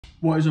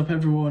What is up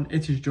everyone,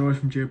 it is George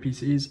from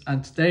GeoPCs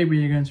and today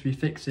we are going to be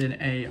fixing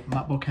a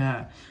MacBook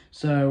Air.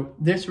 So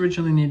this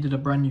originally needed a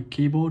brand new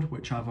keyboard,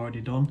 which I've already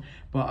done,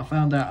 but I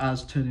found out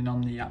as turning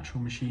on the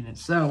actual machine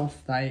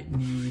itself that it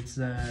needs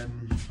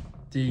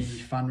the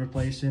fan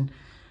replacing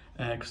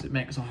because it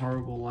makes a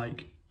horrible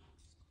like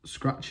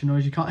scratching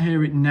noise. You can't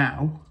hear it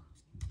now,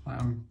 like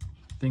I'm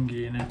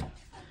thinking it.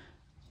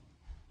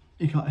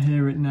 You can't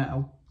hear it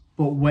now.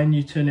 But when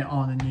you turn it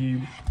on and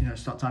you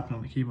start typing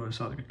on the keyboard, it's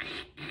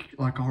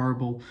like a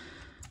horrible,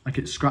 like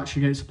it's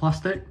scratching against the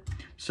plastic.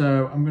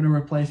 So I'm going to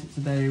replace it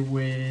today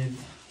with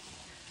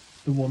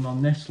the one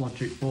on this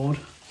logic board.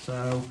 So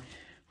I'm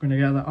going to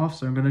get that off.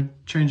 So I'm going to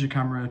change the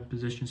camera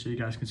position so you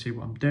guys can see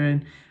what I'm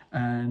doing.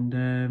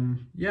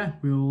 And yeah,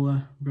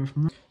 we'll go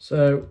from there.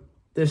 So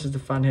this is the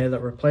fan here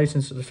that we're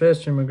replacing. So the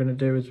first thing we're going to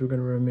do is we're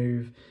going to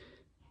remove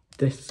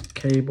this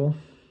cable.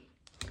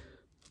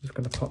 Just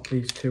going to pop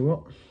these two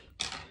up.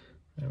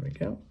 There we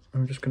go.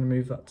 I'm just going to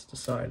move that to the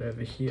side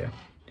over here.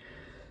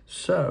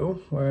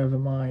 So, wherever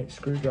my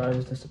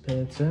screwdriver's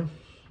disappeared to,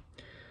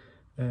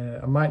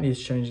 I might need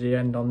to change the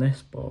end on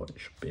this, but it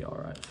should be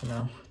alright for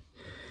now.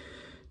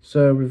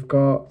 So we've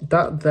got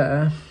that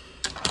there.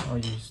 I'll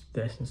use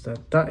this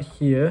instead. That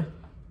here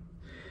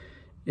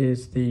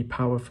is the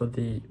power for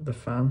the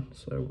fan.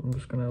 So I'm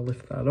just going to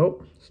lift that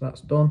up. So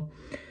that's done.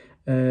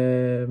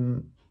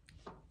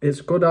 It's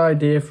a good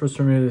idea for us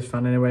to remove this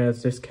fan anyway,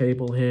 as this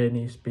cable here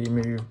needs to be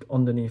moved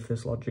underneath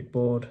this logic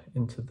board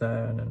into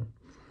there and then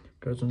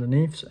goes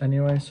underneath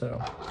anyway. So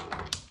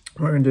what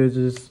we're going to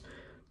do is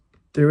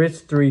there is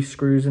 3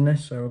 screws in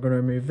this, so we're going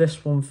to remove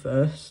this one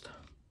first.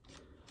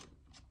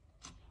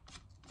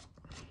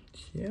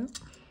 Here.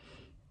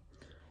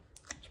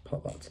 Just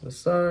pop that to the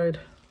side.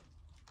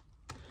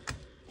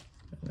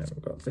 And then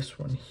we've got this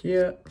one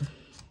here.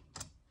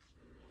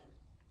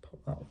 Pop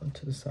that one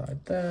to the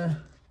side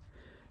there.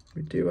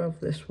 We do have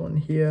this one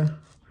here,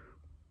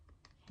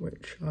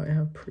 which I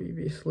have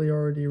previously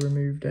already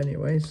removed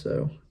anyway,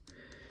 so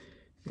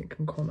it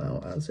can come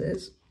out as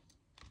is.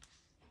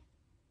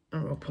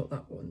 And we'll put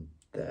that one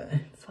there.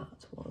 In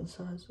fact, what are the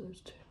size of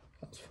those two?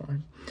 That's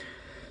fine.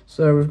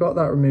 So we've got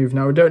that removed.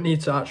 Now we don't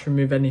need to actually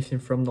remove anything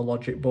from the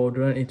logic board.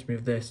 We don't need to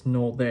move this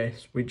nor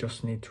this. We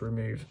just need to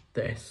remove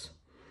this.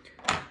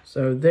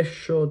 So this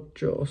should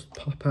just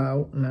pop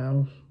out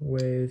now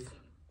with,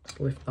 let's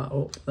lift that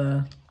up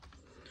there.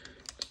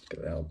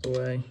 Get it out of the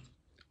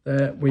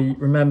way. We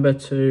remember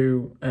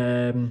to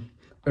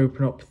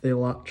open up the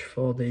latch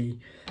for the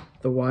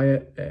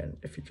wire, and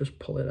if you just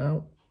pull it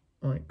out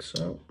like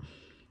so,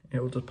 it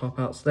will just pop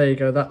out. So there you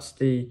go. That's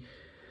the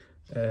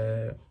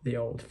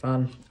old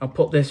fan. I'll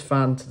put this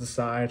fan to the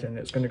side, and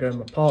it's going to go in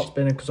my parts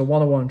bin because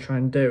what I want to try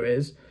and do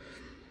is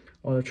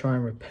I want to try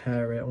and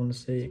repair it. I want to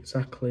see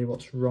exactly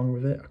what's wrong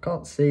with it. I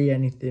can't see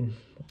anything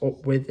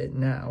up with it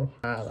now.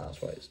 Ah, that's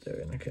what it's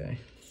doing. Okay,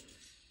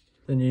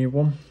 the new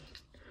one.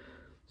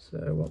 So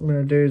what I'm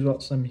going to do is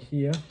what's on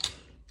here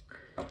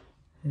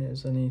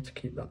is I need to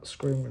keep that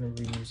screw. I'm going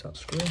to reuse that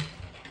screw.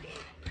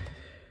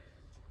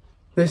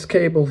 This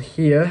cable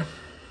here,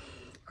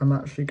 I'm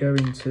actually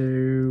going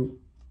to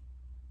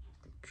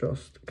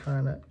just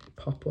kind of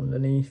pop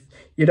underneath.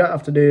 You don't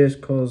have to do this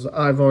because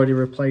I've already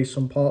replaced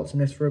some parts in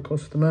this for a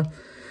customer.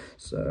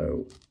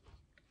 So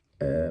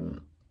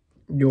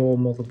your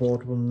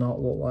motherboard will not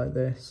look like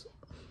this.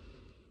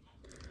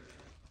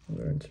 I'm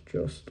going to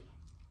just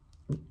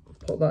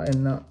put that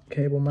in that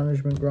cable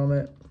management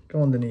grommet,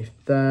 go underneath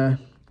there,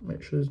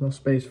 make sure there's no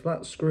space for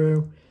that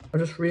screw. I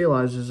just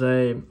realised there's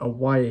a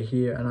wire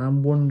here and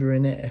I'm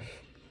wondering if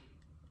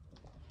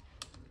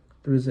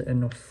there isn't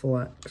enough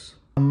flex.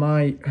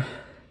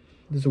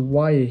 There's a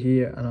wire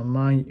here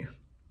and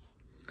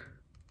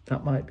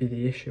that might be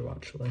the issue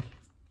actually.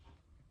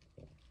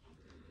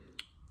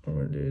 What I'm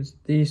going to do is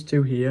these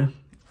two here,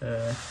 you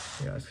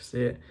guys can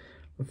see it,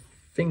 I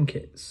think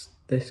it's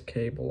this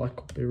cable. I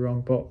could be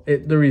wrong, but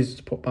there is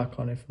to put back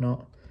on if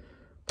not.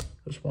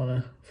 Just want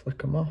to flick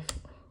them off.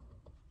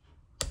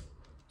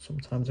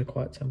 Sometimes they're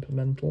quite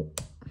temperamental.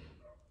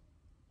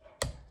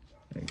 There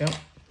you go.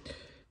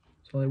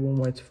 There's only one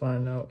way to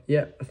find out.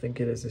 Yeah, I think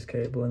it is this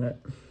cable in it.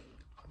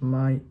 I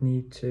might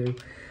need to.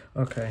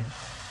 Okay,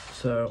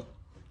 so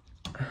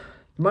there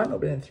might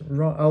not be anything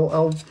wrong.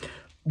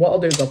 What I'll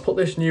do is I'll put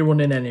this new one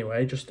in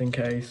anyway, just in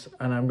case,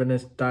 and I'm going to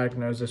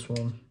diagnose this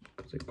one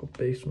because it could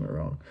be something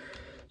wrong.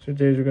 So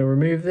what we're going to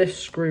remove this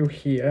screw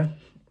here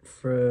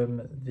from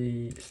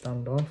the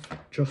standoff,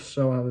 just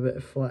so I have a bit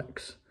of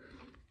flex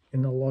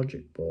in the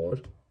logic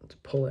board to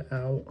pull it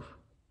out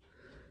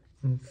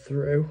and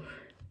through.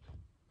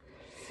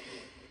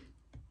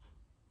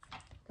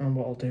 And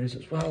what I'll do is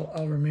as well,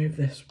 I'll remove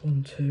this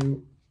one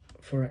too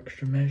for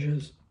extra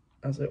measures,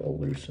 as it will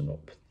loosen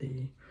up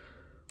the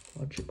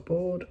logic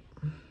board.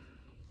 I'm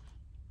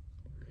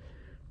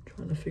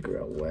trying to figure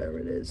out where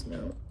it is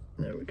now.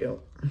 There we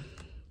go.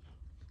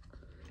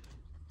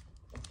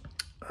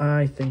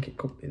 I think it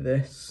could be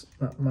this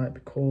that might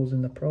be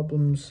causing the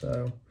problem,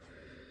 so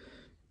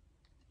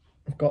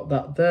I've got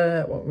that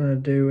there. What I'm going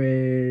to do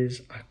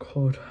is I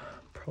could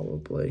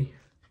probably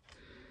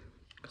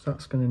because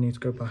that's going to need to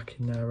go back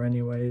in there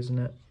anyway, isn't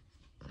it?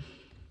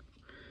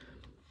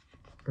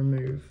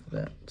 Remove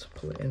that,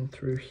 pull it in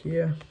through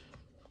here.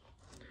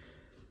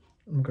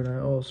 I'm going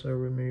to also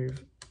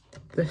remove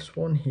this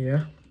one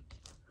here.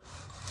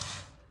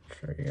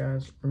 Show you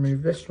guys.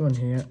 Remove this one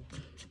here.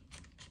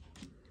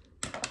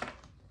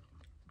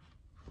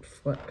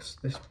 Flex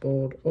this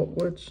board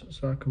upwards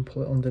so I can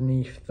pull it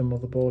underneath the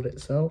motherboard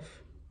itself.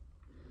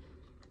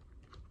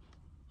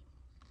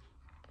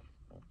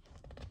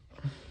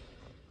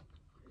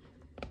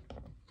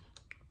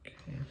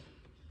 Okay.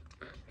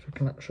 If I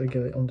can actually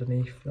get it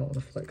underneath, I don't want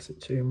to flex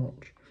it too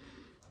much.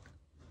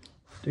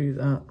 Do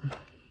that.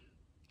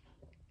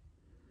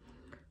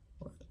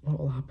 What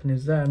will happen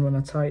is then when I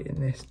tighten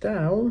this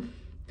down,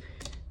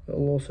 it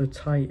will also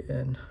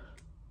tighten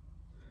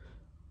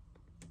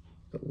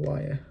the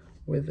wire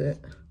with it,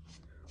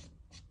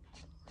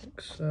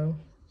 like so,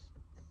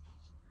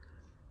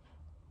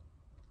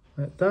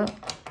 like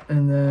that,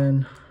 and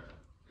then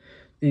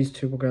these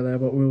two will go there,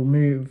 but we'll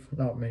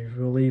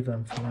we'll leave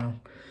them for now.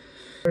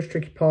 The most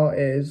tricky part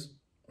is,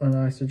 and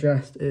I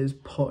suggest, is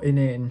putting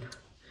in,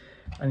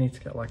 I need to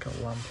get like a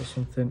lamp or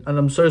something, and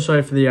I'm so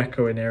sorry for the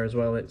echo in here as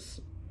well. It's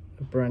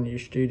a brand new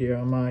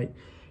studio. I might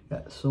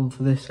get some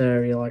for this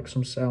area, like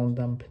some sound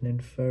dampening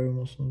foam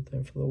or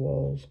something for the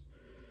walls.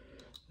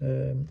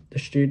 There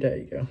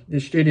you go. The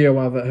studio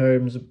I have at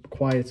home is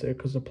quieter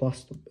because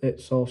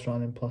it's all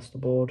surrounded in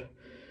plasterboard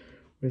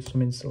with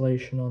some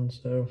insulation on,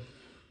 so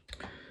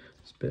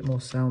it's a bit more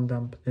sound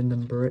dampening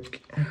than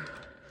brick.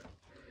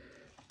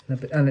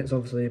 And it's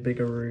obviously a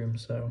bigger room,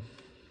 so.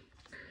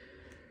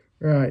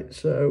 Right,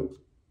 so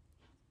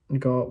we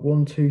got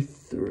 1, 2,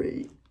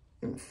 3.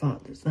 In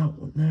fact, there's that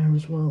one there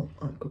as well.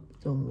 I could be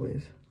done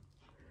with.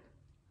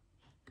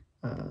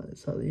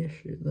 Is that the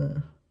issue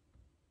there?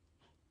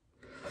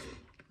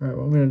 Right,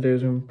 what I'm going to do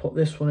is I'm going to put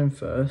this one in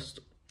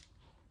first.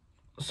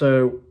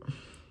 So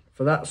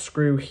for that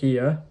screw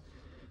here,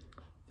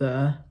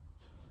 there,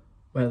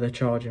 where the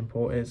charging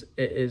port is,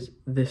 it is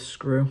this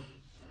screw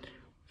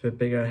with a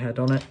bigger head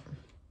on it.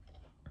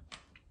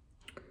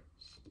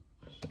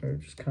 So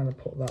just kind of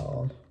put that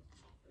on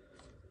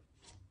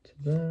to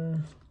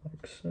there,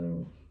 like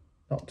so.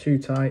 Not too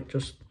tight,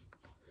 just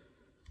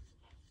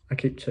I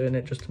keep turning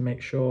it just to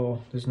make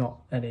sure there's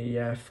not any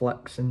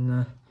flex in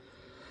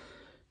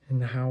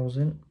the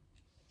housing.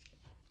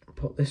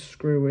 Put this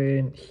screw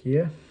in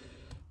here.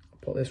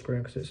 Put this screw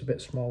in because it's a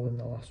bit smaller than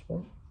the last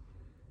one.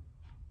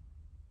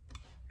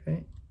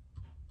 Okay.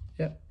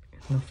 Yep.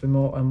 Nothing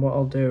more. And what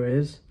I'll do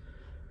is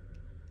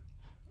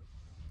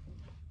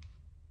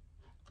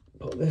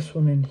put this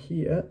one in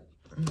here.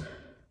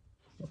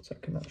 1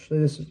 second. Actually,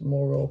 this is a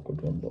more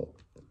awkward one, but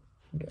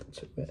I'll get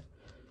to it.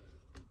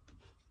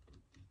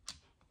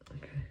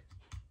 Okay.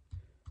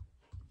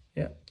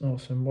 Yeah,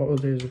 awesome. What we'll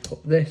do is we'll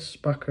put this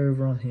back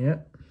over on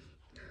here,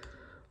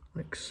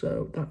 like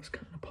so. That's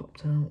kind of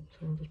popped out,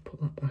 so I'll just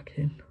put that back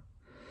in.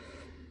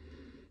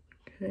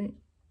 Okay.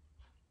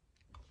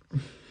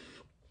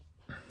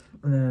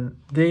 And then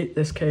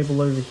this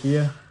cable over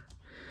here,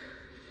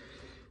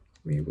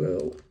 we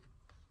will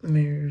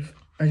move.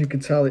 As you can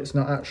tell, it's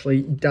not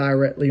actually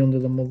directly under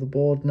the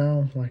motherboard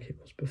now, like it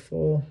was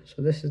before.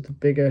 So this is the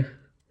bigger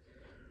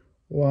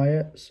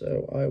wire,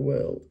 so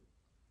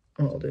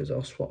what I'll do is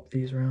I'll swap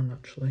these around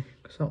actually,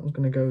 because that one's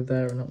going to go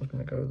there and that one's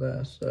going to go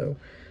there. So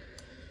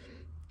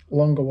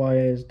longer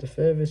wire is the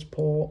furthest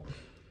port,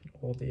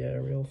 or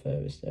the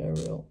furthest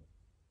aerial.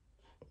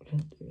 We can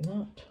do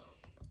that.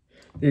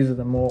 These are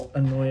the more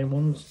annoying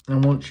ones.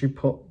 And once you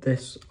put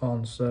this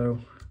on, so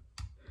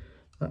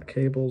that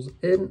cable's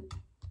in,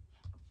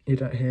 you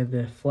don't hear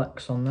the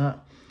flex on that.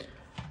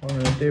 What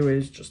I'm going to do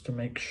is, just to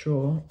make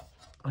sure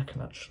I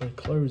can actually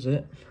close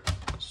it,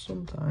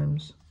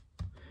 sometimes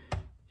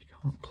you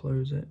can't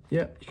close it.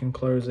 Yep, you can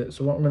close it.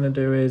 So what I'm going to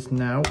do is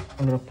now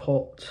I'm going to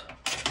put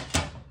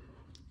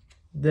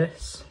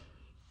this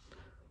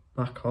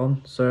back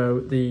on. So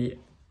the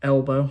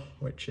elbow,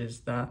 which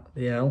is the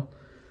L,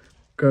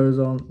 goes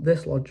on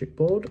this logic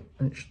board,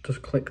 and it should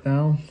just click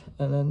down,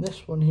 and then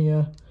this one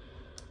here,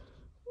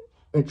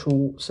 which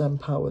will send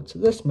power to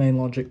this main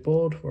logic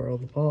board where all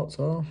the parts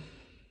are.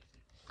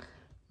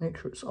 Make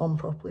sure it's on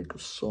properly,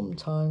 because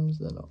sometimes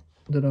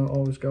they don't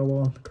always go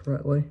on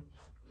correctly.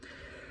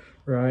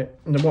 Right,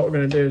 and then what we're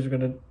going to do is we're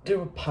going to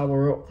do a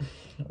power up,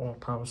 or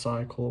power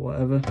cycle, or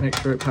whatever. Make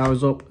sure it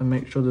powers up and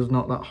make sure there's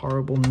not that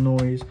horrible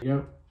noise.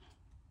 Yep,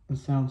 the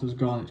sound has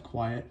gone, it's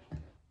quiet.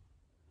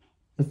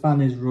 The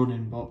fan is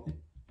running, but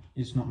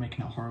it's not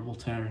making a horrible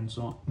tearing noise.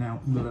 So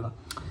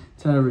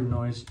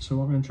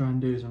what I'm going to try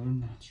and do is I'm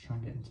going to have to try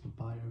and get into the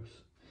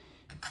BIOS.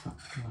 In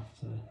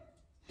fact,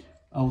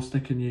 I'll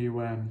stick a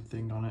new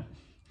thing on it,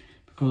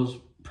 because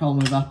problem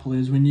with Apple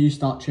is when you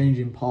start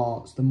changing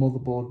parts, the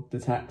motherboard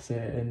detects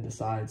it and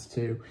decides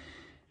to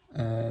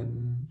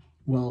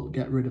well,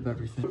 get rid of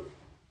everything.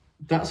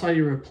 That's how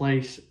you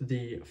replace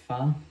the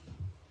fan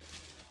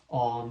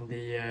on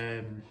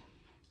the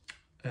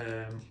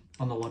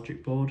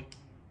logic board.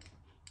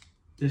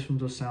 This one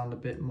does sound a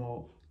bit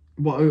more.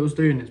 What it was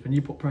doing is when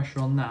you put pressure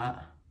on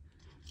that,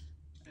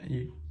 and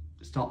you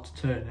start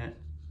to turn it,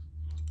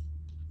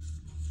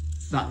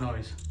 that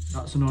noise,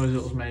 that's the noise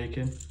it was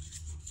making.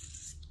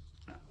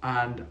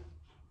 And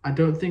I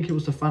don't think it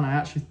was the fan. I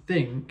actually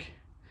think,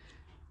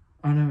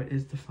 oh no, it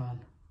is the fan.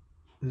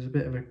 There's a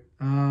bit of a,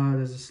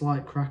 there's a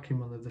slight crack in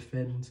one of the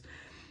fins.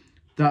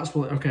 That's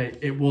what, okay,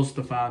 it was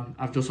the fan.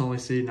 I've just only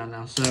seen that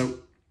now. So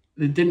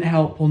it didn't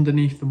help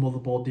underneath the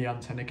motherboard, the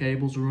antenna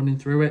cables were running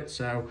through it.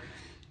 So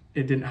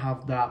it didn't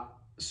have that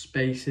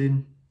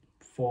spacing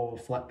for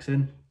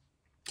flexing.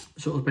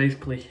 So it was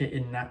basically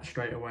hitting that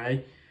straight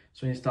away.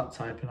 So when you start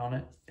typing on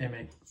it, it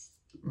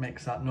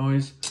makes that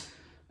noise.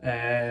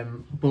 But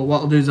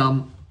what I'll do is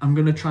I'm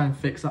going to try and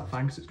fix that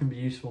fan because it's going to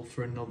be useful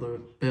for another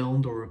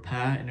build or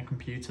repair in a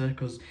computer,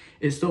 because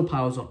it still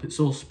powers up, it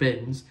still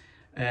spins.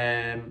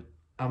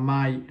 I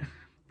might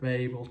be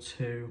able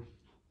to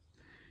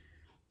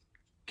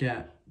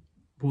get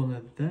one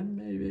of them,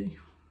 maybe.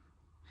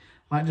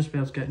 Might just be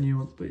able to get new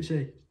ones, but you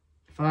see,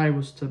 if I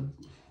was to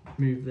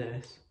move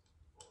this,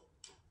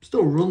 it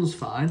still runs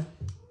fine.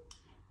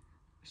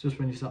 It's just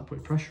when you start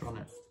putting pressure on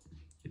it,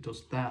 it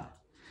does that.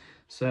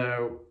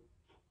 So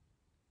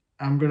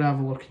I'm going to have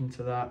a look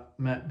into that,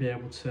 might be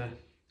able to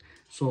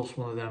source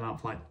one of them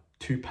out for like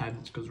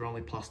 £2 because they're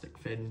only plastic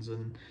fins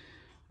and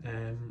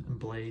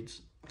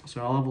blades.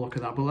 So I'll have a look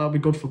at that, but that'll be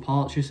good for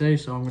parts, you see,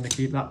 so I'm going to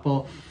keep that.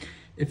 But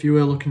if you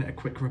were looking at a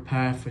quick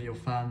repair for your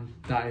fan,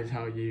 that is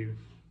how you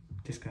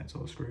disconnect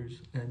all the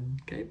screws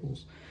and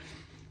cables.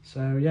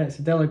 So yeah, it's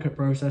a delicate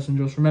process, and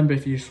just remember,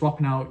 if you're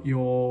swapping out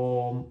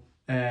your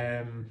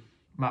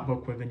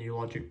MacBook with a new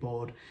logic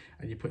board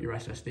and you put your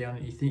SSD on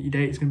it, you think your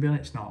data's going to be on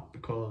it, it's not,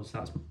 because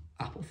that's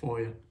Apple for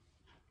you.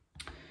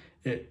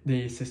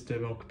 The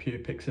system or computer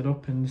picks it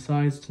up and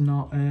decides to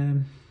not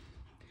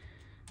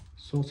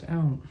sort it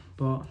out.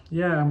 But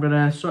yeah, I'm going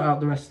to sort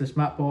out the rest of this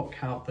MacBook,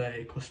 how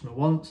the customer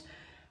wants,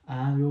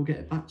 and we'll get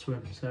it back to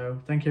him.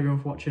 So thank you everyone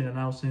for watching, and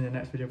I'll see you in the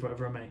next video of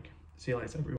whatever I make. See you later everyone.